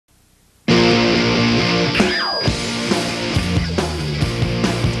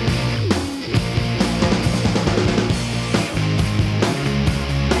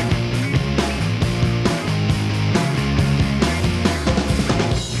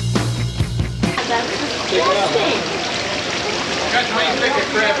That's why you pick a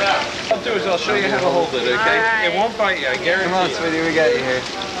crab out. What I'll do is I'll show you how to hold it, okay? Right. It won't bite you, I guarantee. Come on, sweetie, we got you here.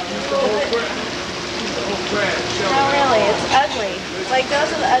 No, really, it's ugly. Like,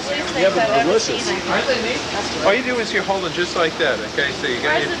 those are the ugliest things I've ever seen. Aren't they neat? All you do is you hold it just like that, okay? So you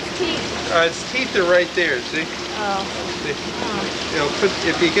got Where's its teeth? Its teeth are right there, see? Oh. You know,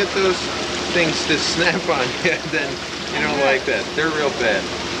 if you get those things to snap on you, then you don't like that. They're real bad.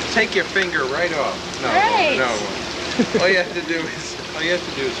 Take your finger right off. No, right. No. All you have to do is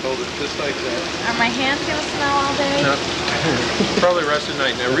hold it just like that. Are my hands gonna smell all day? No. Probably rest of the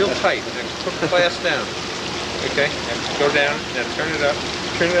night. Now, real tight. Now, put the glass down. Okay. Now, go down. Now, turn it up.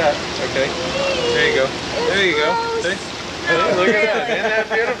 Turn it up. Okay. There you go. There you go. See? No, look really. at that. Isn't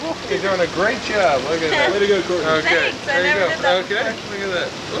that beautiful? You're doing a great job. Look at that. Way to go, Kortny. Okay. Thanks. There you go. Did that Okay. Look at that.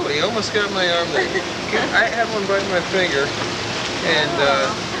 Oh, he almost got my arm there. I had one bite my finger, and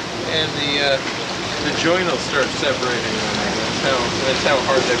the joint will start separating. That's how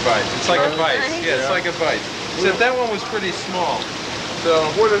hard they bite. It's like a bite. Yeah, it's like a bite. Except that one was pretty small. So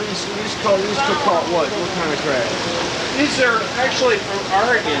what are these called? These are called what? What kind of crab? these are actually from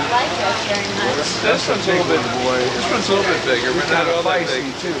Oregon. I like this very much. This one's a little bit. This one's a little bit bigger, but not all that big.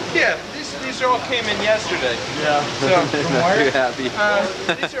 Too. Yeah, these all came in yesterday. Yeah. So from where? You're happy.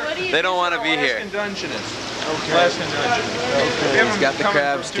 They don't want to be here. Dungeness. Okay. Alaska Dungeness. Okay. He's got the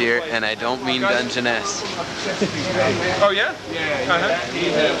crabs, dear, and I don't mean Dungeness. Oh yeah?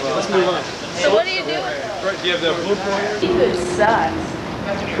 Yeah. Let's move on. So what do you do? Right, do you have the blue point? Seafood sucks.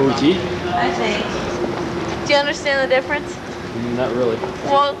 OT? I think. Do you understand the difference? Not really.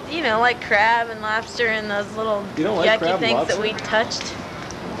 Well, you know, like crab and lobster and those little You don't like yucky crab and things lobster? that we touched.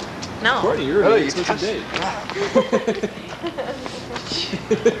 No. Kortny, you're Oh, an you expensive touched-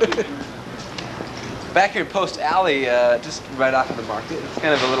 date. Back here in Post Alley, just right off of the market. It's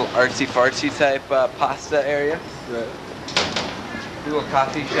kind of a little artsy-fartsy type pasta area. Right. Little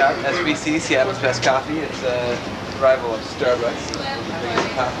coffee shop, SBC, Seattle's best coffee. It's a rival of Starbucks.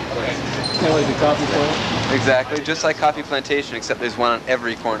 Kind of like the coffee plant. Exactly, just like Coffee Plantation, except there's one on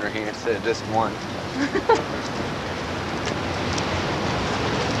every corner here instead of just one.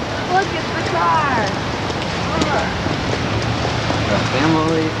 Look, it's the car. The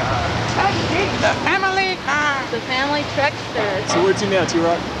family car. The family car. The family truckster. So where's you now,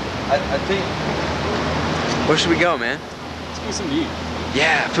 T-Rock? I think... Where should we go, man? Let's get some to eat.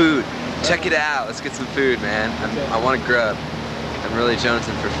 Yeah, food. Check it out. Let's get some food, man. I want to grub. I'm really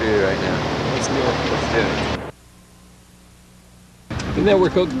jonesing for food right now. Let's do it. Let's do it. Isn't that where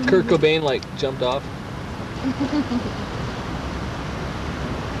Kurt Cobain like jumped off?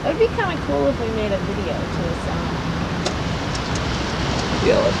 It would be kind of cool if we made a video to the song.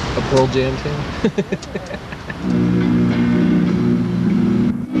 Yeah, like a Pearl Jam thing.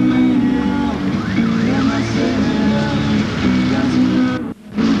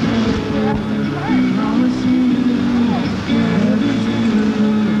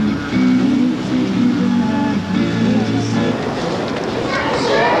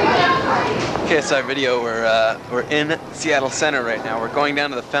 KASR video, we're in Seattle Center right now. We're going down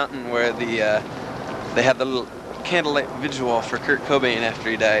to the fountain where they had the little candlelight vigil for Kurt Cobain after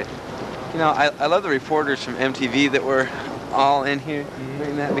he died. You know, I love the reporters from MTV that were all in here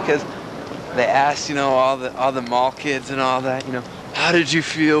doing that, because they asked, you know, all the mall kids and all that, you know, how did you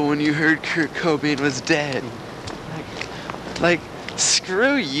feel when you heard Kurt Cobain was dead? Like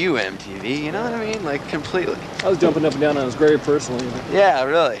screw you, MTV, you know what I mean? Like, completely. I was jumping up and down on his grave personally. Yeah,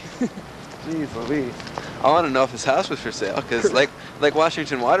 really. Jeez Louise. I want to know if his house was for sale, because like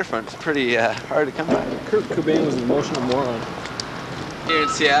Washington waterfront, it's pretty hard to come by. Kurt Cobain was an emotional moron. Here in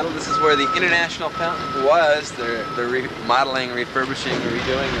Seattle, this is where the International Fountain was. They're remodeling, refurbishing,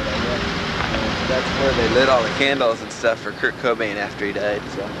 redoing it, I guess. That's where they lit all the candles and stuff for Kurt Cobain after he died.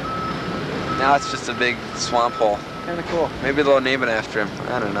 So now it's just a big swamp hole. Kind of cool. Maybe they'll name it after him.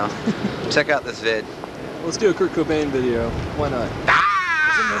 I don't know. Check out this vid. Let's do a Kurt Cobain video. Why not?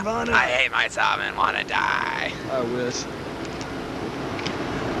 I hate myself and want to die. I wish.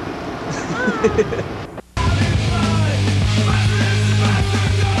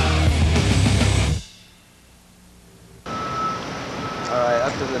 Alright,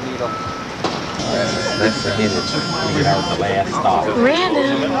 up to the needle. That's the image. That was the last stop.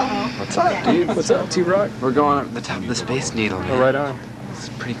 Random. What's up, Dude, what's up, T-Rock? We're going up the top of the Space Needle, man. Oh, right on. It's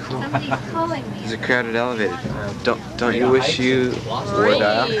pretty cool. Somebody's calling me. There's a crowded elevator. Don't you wish you were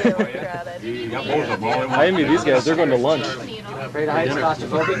dial? Real crowded. I envy these guys. They're going to lunch. We'll be traveling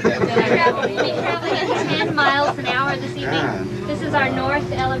at 10 miles an hour this evening. This is our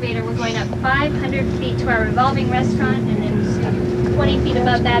north elevator. We're going up 500 feet to our revolving restaurant and then 20 feet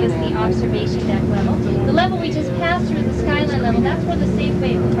above that is the observation deck level. The level we just passed through, the skyline level, that's where the safe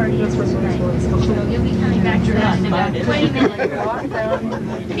way of the party is for tonight. So you'll be coming back to that in about 20 minutes.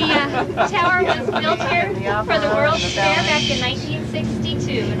 The tower was built here for the World's Fair back in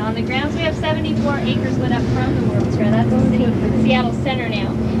 1962, and on the grounds we have 74 acres lit up from the World's Fair. That's the city, Seattle Center now.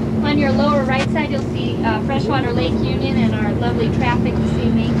 On your lower right side, you'll see Freshwater Lake Union and our lovely traffic to see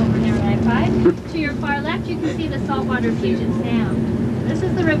over there on I-5. To your far left, you can see the Saltwater Puget Sound. This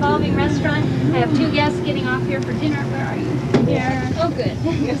is the revolving restaurant. I have 2 guests getting off here for dinner. Where are you? Here. Oh, good.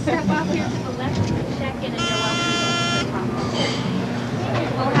 You step off here to the left, check in, and you're welcome to the top.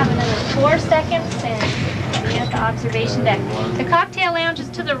 We'll have another 4 seconds and be at the observation deck. The cocktail lounge is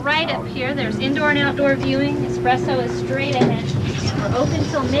to the right up here. There's indoor and outdoor viewing. Espresso is straight ahead. We're open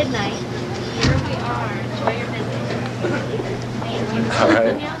till midnight. Here we are. Enjoy your visit. Thank you. All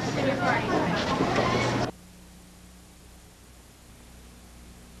right. Now, to your party.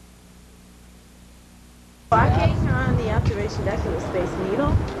 Walking on the observation deck of the Space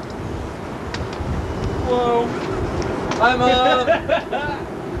Needle. Whoa. I'm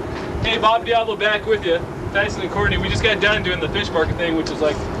Hey, Bobby Diablo back with you. Tyson and Kortny, we just got done doing the fish market thing, which is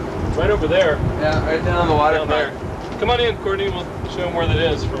like right over there. Yeah, right down the water Down there. Come on in, Kortny. We'll show them where that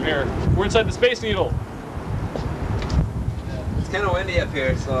is from here. We're inside the Space Needle. It's kind of windy up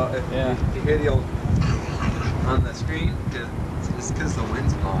here, so if you hear the old on the screen, it's because the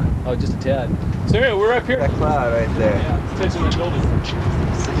wind's blowing. Oh, just a tad. So anyway, we're up here. That cloud right there. Yeah, it's touching the building.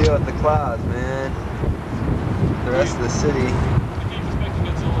 What's the deal with the clouds, man? The rest of the city. I keep expecting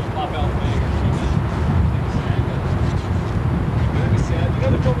Godzilla to pop out of the It'd be sad. You know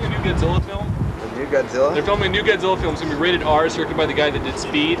they're filming a new Godzilla film? The new Godzilla? They're filming a new Godzilla film. It's going to be rated R. It's directed by the guy that did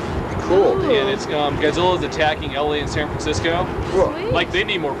Speed. Cool. And it's Godzilla's attacking LA and San Francisco. Cool. Like they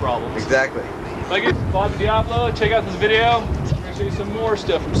need more problems. Exactly. Like it's Bobby Diablo. Check out this video. We're going to show you some more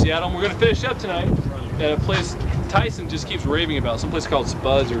stuff from Seattle. And we're going to finish up tonight at a place Tyson just keeps raving about. Some place called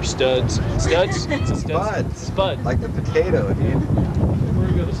Spuds or Studs. Studs? It's a Studs. Spud. Like the potato, dude. We're going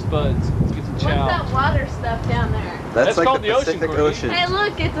to go to Spuds. Let's get some chow. What's that water stuff down there? That's like called the the ocean, Pacific Kortny. Ocean. Hey,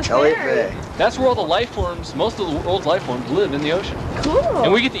 look, it's a Elliott ferry. Bay. That's where all the life forms, most of the world's life forms live in the ocean. Cool.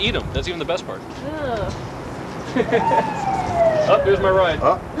 And we get to eat them. That's even the best part. Ugh. Oh, there's my ride.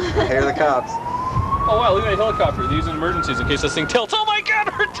 Oh, I hear the cops. Oh wow, look at that helicopter. They use in emergencies in case this thing tilts. Oh my god,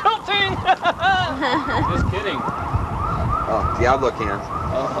 we're tilting! Just kidding. Oh, Diablo can.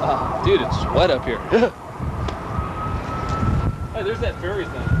 Oh, dude, it's wet up here. Hey, there's that ferry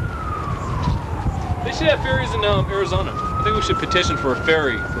thing. They should have ferries in Arizona. I think we should petition for a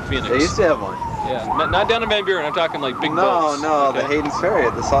ferry for Phoenix. They used to have one. Yeah, not down in Van Buren. I'm talking like big boats. No, Okay. the Hayden's Ferry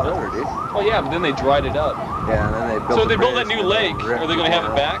at the Salt River, dude. Oh yeah, but then they dried it up. Yeah, and then they built So if they build bridge that new and lake, then ripped are they going to have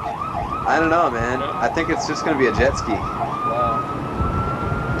it back? I don't know, man. No? I think it's just going to be a jet ski. Wow.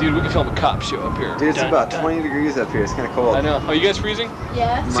 Dude, we can film a cop show up here. Dude, it's about 20 degrees up here. It's kind of cold. I know. Are you guys freezing?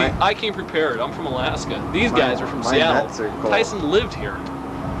 Yeah. See, I came prepared. I'm from Alaska. These guys are from my Seattle. nuts are cold. Tyson lived here.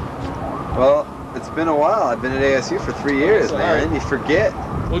 Well, it's been a while. I've been at ASU for 3 years, So, man. alright. You forget.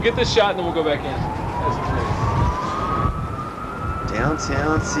 We'll get this shot and then we'll go back in.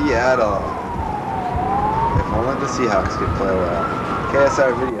 Downtown Seattle. If only the Seahawks could play well.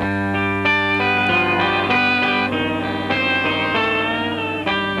 KASR video.